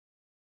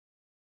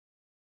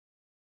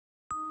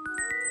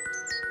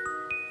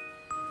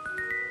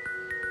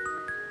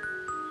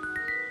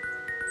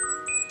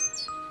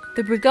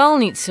The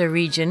Bregalnica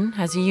region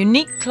has a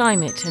unique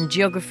climate and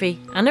geography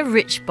and a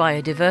rich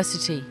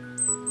biodiversity.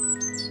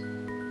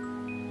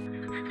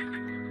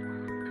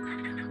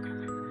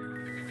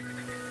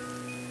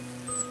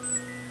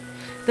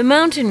 The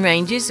mountain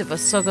ranges of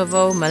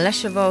Osogovo,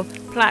 Maleshevo,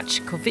 Plach,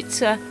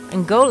 Kovica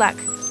and Golak,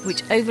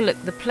 which overlook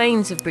the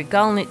plains of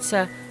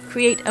Bregalnica,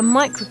 create a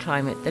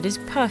microclimate that is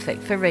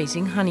perfect for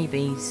raising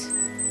honeybees.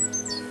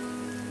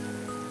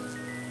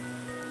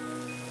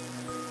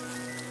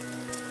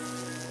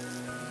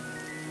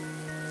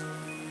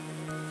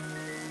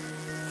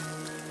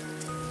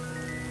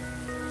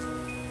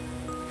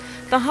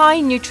 The high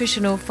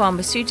nutritional,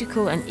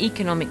 pharmaceutical and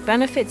economic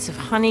benefits of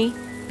honey,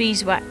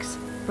 beeswax,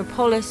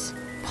 propolis,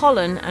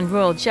 pollen and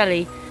royal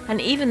jelly,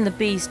 and even the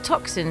bees'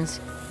 toxins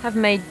have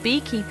made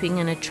beekeeping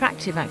an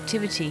attractive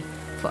activity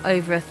for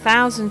over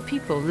 1,000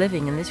 people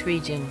living in this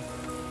region.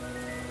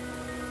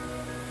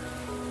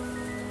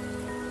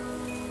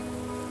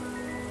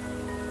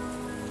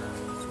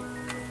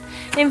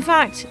 In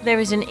fact, there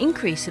is an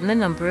increase in the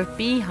number of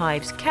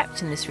beehives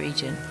kept in this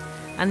region,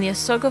 and the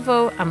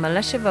Osogovo and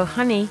Maleshevo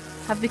honey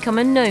have become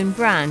a known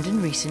brand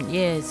in recent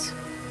years.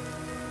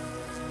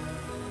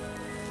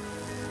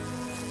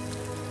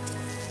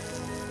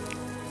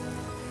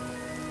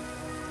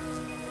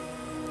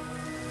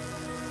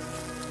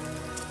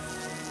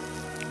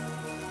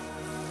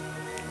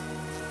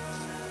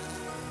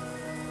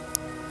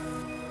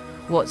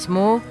 What's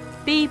more,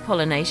 bee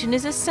pollination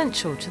is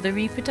essential to the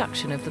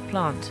reproduction of the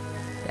plant.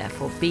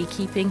 Therefore,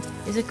 beekeeping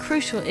is a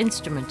crucial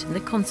instrument in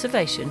the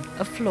conservation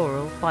of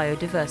floral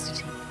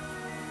biodiversity.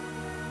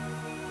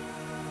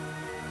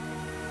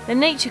 The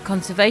Nature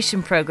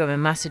Conservation Programme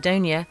in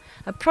Macedonia,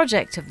 a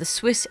project of the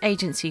Swiss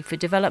Agency for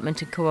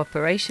Development and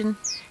Cooperation,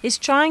 is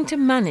trying to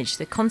manage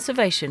the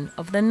conservation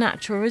of the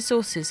natural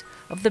resources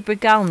of the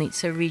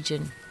Bregalnica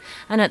region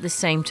and at the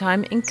same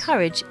time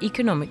encourage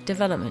economic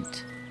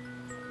development.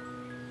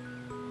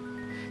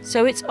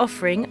 So it's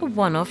offering a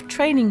one-off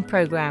training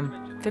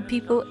programme for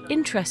people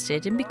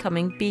interested in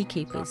becoming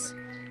beekeepers,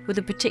 with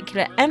a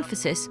particular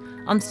emphasis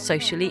on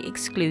socially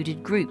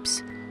excluded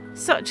groups,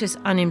 such as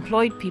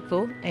unemployed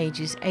people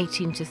ages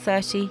 18 to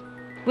 30,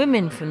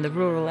 women from the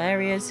rural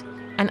areas,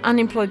 and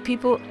unemployed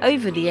people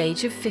over the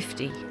age of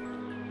 50.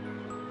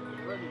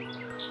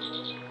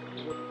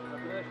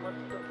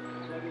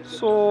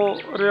 Со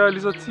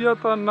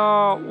реализацијата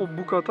на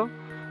обуката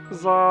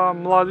за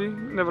млади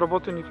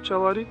невработени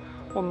пчелари,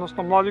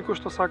 односно млади кои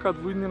што сакаат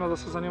во иднина да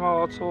се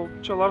занимаваат со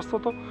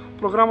пчеларството,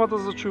 програмата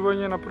за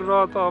зачување на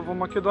природата во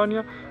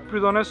Македонија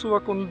придонесува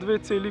кон две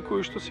цели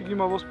кои што си ги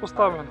има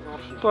воспоставени.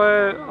 Тоа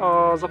е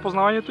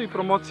запознавањето и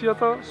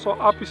промоцијата со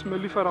Apis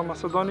mellifera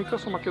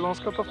macedonicae, со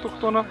македонската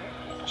автохтона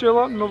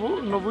пчела,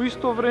 но во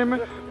исто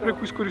време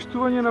преку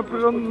искористување на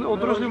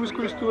одржливо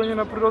искористување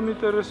на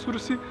природните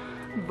ресурси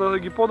да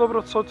ги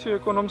подобрат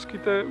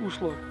социо-економските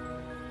услови.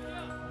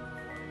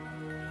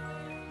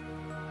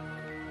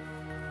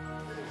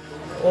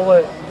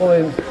 Ovaj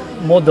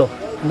model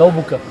na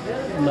obuka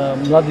na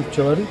mladi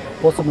pčelari,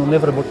 posebno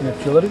nevraботени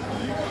пчелари,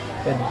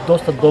 е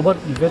доста добар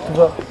и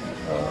ветува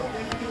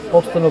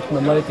опстанок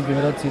на младите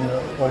генерации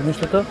на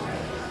огништата,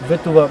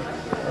 ветува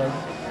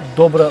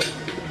добра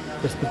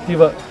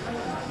перспектива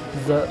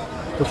за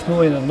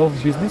почнување на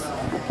нов бизнис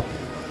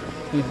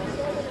и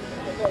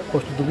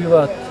пошто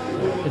добиваат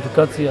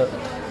едукација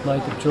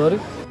младите пчелари.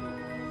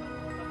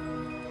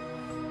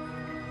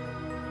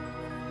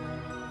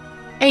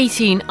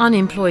 18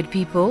 unemployed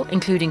people,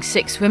 including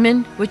 6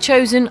 women, were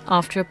chosen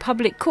after a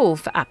public call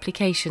for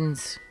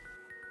applications.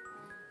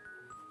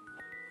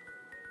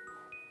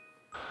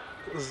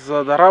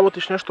 За да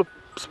работиш нешто,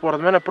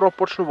 според мене прво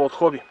почнува од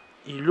хоби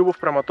и љубов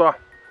према тоа.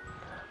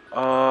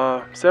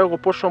 Сега го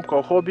почнувам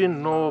као хоби,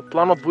 но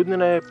планот во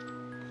иднина е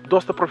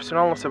доста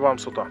професионално се бавам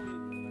со тоа.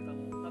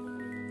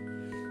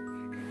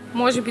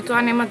 Може би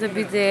тоа нема да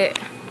биде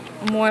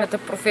мојата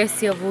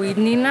професија во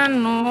иднина,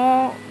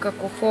 но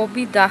како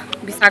хоби, да,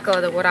 би сакала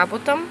да го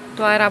работам.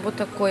 Тоа е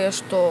работа која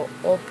што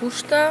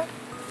опушта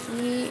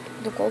и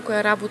доколку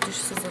ја работиш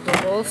со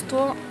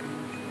задоволство,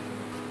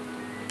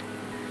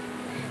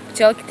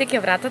 пчелките ќе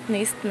вратат на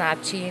ист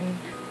начин.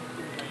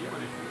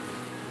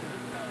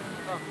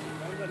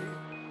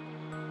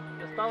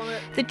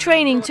 The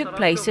training took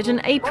place at an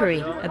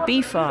apiary, a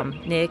bee farm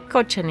near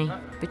Kočani,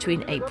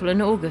 between April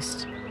and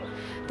August.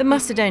 The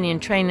Macedonian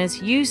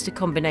trainers used a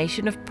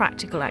combination of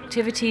practical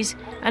activities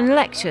and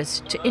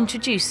lectures to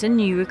introduce the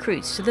new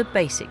recruits to the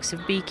basics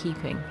of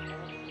beekeeping.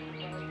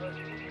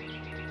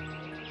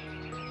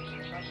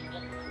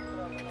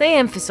 They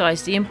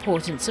emphasised the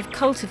importance of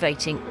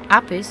cultivating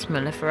Apis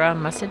mellifera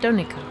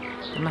macedonica,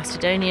 the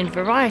Macedonian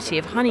variety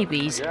of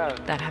honeybees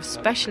that have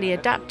specially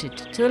adapted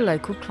to the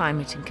local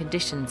climate and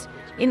conditions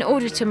in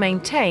order to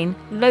maintain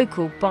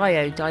local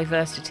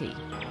biodiversity.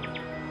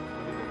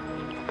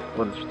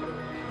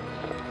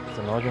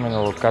 Се наоѓаме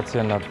на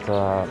локација над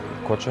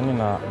Кочани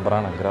на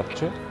Брана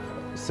градче.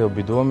 Се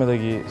обидуваме да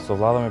ги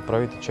совладаме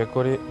правите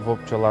чекори во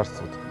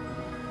пчеларството.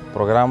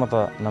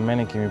 Програмата на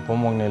мене ќе ми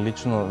помогне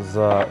лично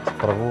за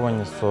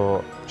справување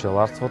со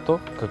пчеларството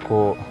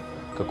како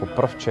како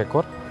прв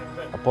чекор,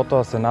 а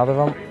потоа се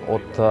надевам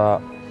од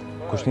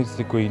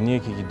кошниците кои ние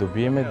ќе ги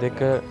добиеме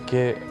дека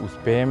ќе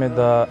успееме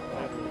да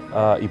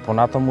и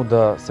понатаму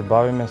да се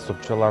бавиме со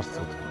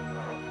пчеларството.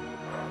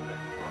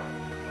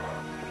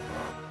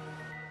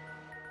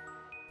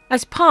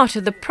 As part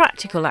of the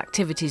practical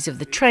activities of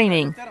the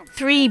training,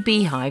 3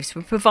 beehives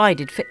were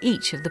provided for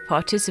each of the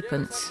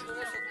participants.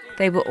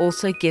 They were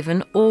also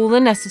given all the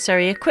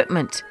necessary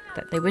equipment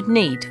that they would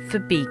need for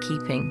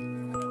beekeeping.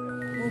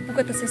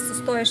 Обуката се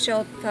состоеше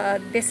од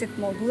 10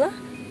 модула.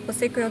 По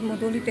секој од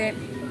модулите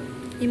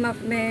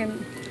имавме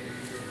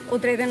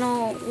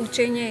одредено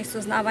учење и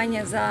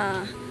сознавање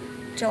за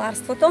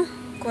пчеларството,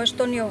 кое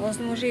што ни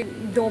овозможи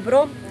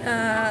добро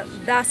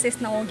да се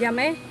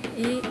снаоѓаме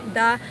и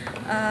да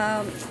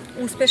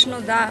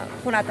успешно да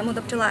понатаму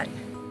да пчелариме.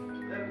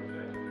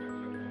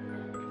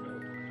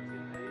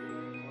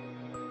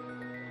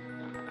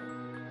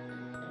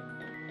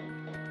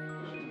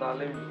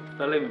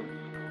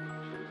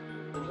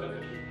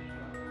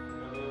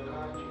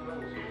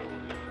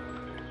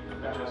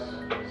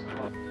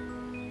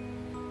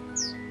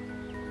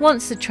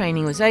 Once the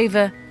training was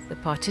over, the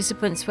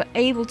participants were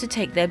able to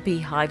take their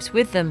beehives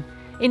with them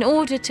in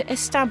order to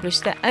establish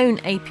their own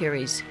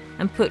apiaries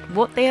and put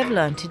what they have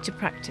learnt into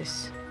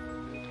practice.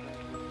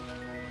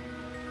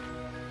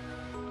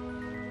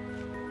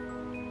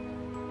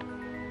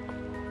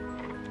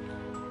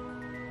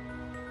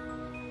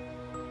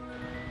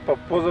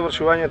 По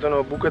завршувањето на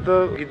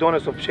обуката ги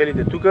донесов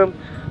пчелите тука.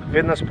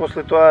 Веднаш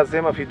после тоа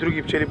земав и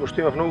други пчели,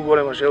 пошто имав многу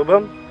голема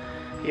желба.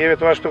 И еве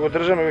тоа што го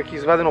држам е веќе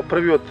извадено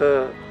првиот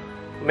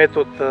мед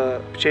од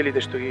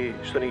пчелите што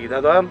ни ги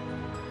дадоа.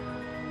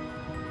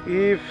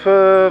 И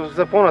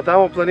за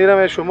понатаму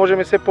планираме што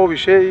можеме се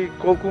повише и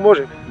колку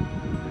можеме.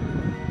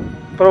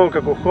 Прво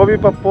како хоби,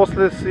 па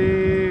после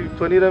си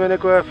планираме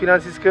некоја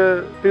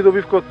финансиска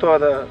придобивка од тоа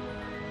да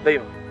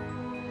имаме.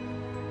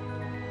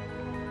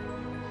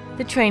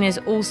 The trainers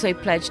also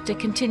pledged to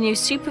continue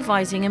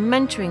supervising and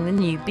mentoring the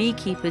new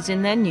beekeepers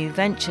in their new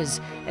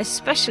ventures,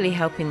 especially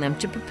helping them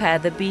to prepare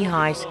the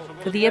beehives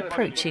for the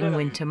approaching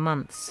winter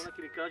months.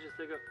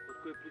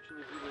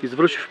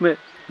 Извршивме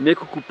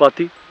неколку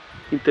пати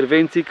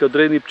интервенции кај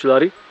одредени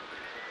пчелари,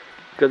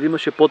 каде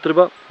имаше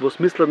потреба во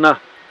смисла на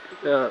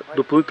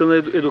дополнителна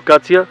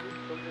едукација,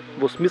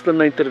 во смисла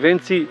на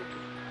интервенции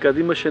каде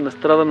имаше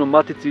настрадано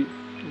матици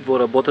во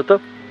работата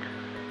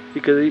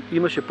и каде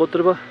имаше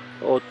потреба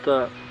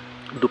од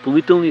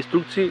дополнителни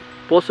инструкции,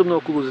 посебно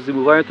околу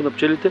заземувањето на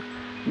пчелите.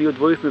 Ние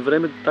одвоивме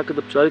време така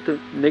да пчеларите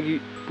не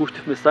ги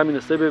пуштивме сами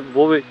на себе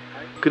во овој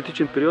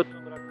критичен период.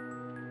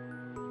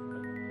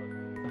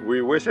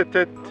 We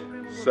visited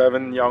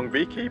 7 young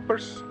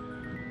beekeepers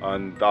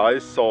and I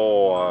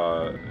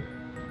saw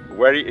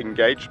very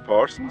engaged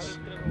persons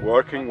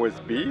working with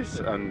bees,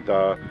 and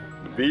the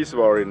bees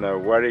were in a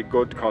very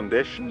good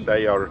condition.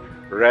 They are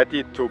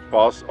ready to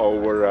pass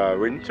over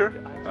winter,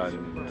 and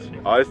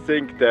I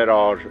think there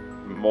are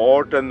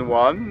more than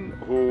one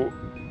who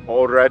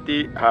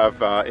already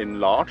have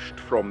enlarged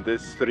from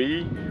these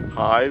 3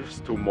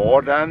 hives to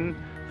more than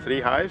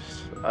 3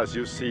 hives, as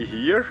you see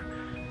here.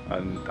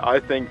 And I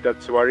think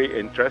that's very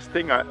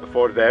interesting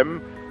for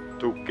them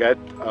to get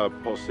a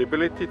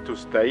possibility to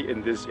stay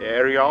in this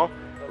area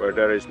where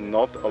there is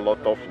not a lot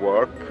of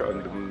work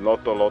and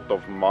not a lot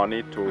of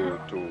money to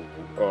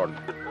earn.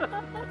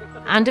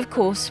 And of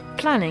course,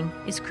 planning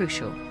is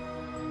crucial.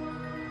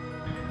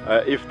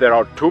 If there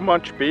are too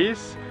much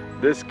bees,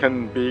 this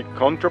can be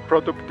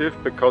counterproductive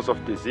because of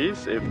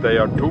disease. If they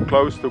are too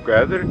close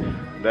together,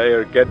 they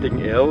are getting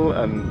ill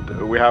and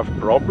we have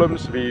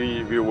problems.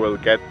 We will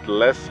get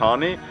less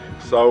honey.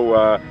 So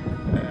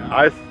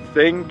I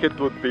think it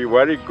would be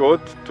very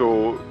good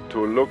to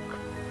look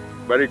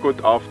very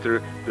good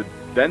after the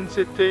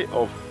density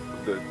of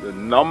the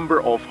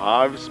number of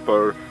hives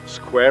per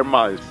square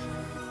miles.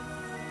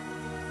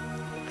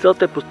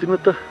 Целта е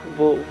постигната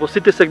во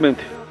сите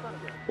сегменти.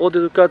 Од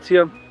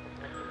едукација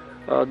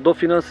до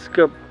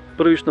финансиска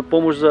првична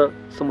помош за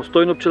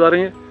самостојно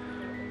пчеларење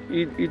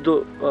и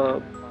до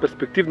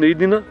перспективна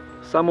иднина.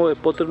 Само е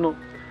потребно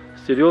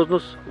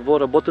сериозност во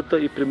работата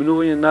и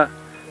преминување на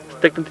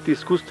стекнатите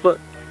искуства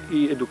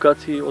и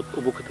едукации од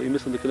обуката. И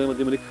мислам дека нема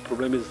да има никакви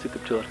проблеми за сите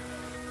пчелари.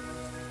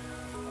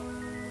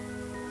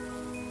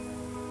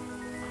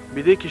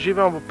 Бидејќи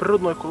живеам во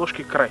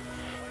природно-еколошки крај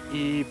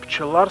и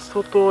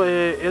пчеларството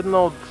е една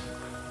од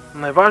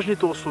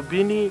најважните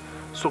особини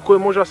со кои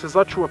може да се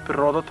зачува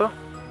природата,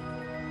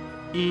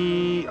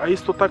 а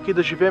исто така и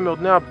да живееме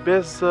од неа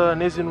без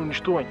незино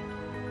уништување.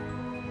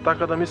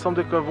 Така да мислам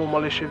дека во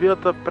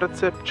Малешевијата пред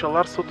се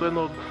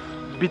пчеларството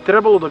би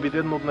требало да биде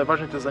едно од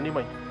најважните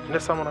занимања, не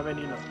само на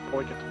мене и на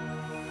повеќето.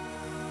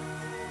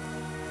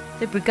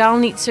 The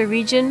Bregalnica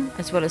region,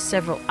 as well as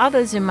several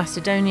others in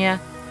Macedonia,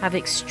 have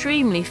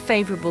extremely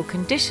favourable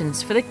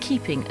conditions for the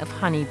keeping of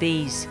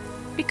honeybees.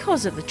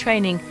 Because of the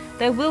training,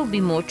 there will be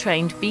more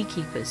trained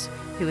beekeepers,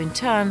 who in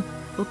turn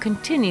will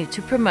continue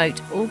to promote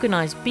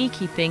organised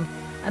beekeeping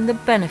and the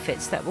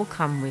benefits that will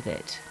come with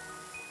it.